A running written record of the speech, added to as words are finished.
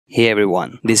Hey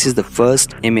everyone, this is the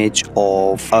first image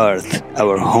of Earth,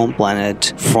 our home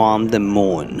planet, from the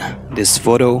moon. This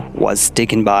photo was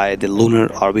taken by the Lunar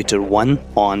Orbiter 1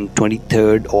 on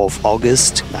 23rd of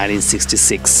August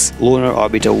 1966. Lunar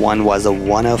Orbiter 1 was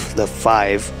one of the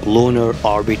 5 lunar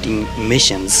orbiting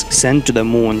missions sent to the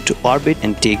moon to orbit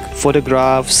and take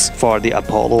photographs for the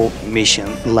Apollo mission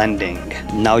landing.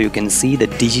 Now you can see the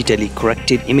digitally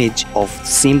corrected image of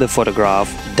similar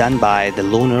photograph done by the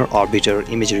Lunar Orbiter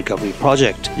Image Recovery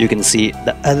Project. You can see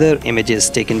the other images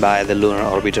taken by the Lunar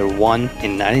Orbiter 1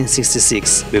 in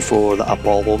 1966 before the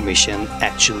Apollo mission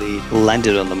actually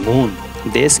landed on the moon.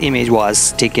 This image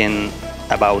was taken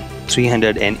about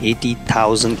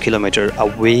 380,000 kilometers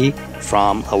away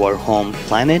from our home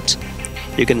planet.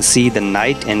 You can see the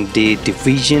night and day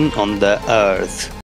division on the Earth.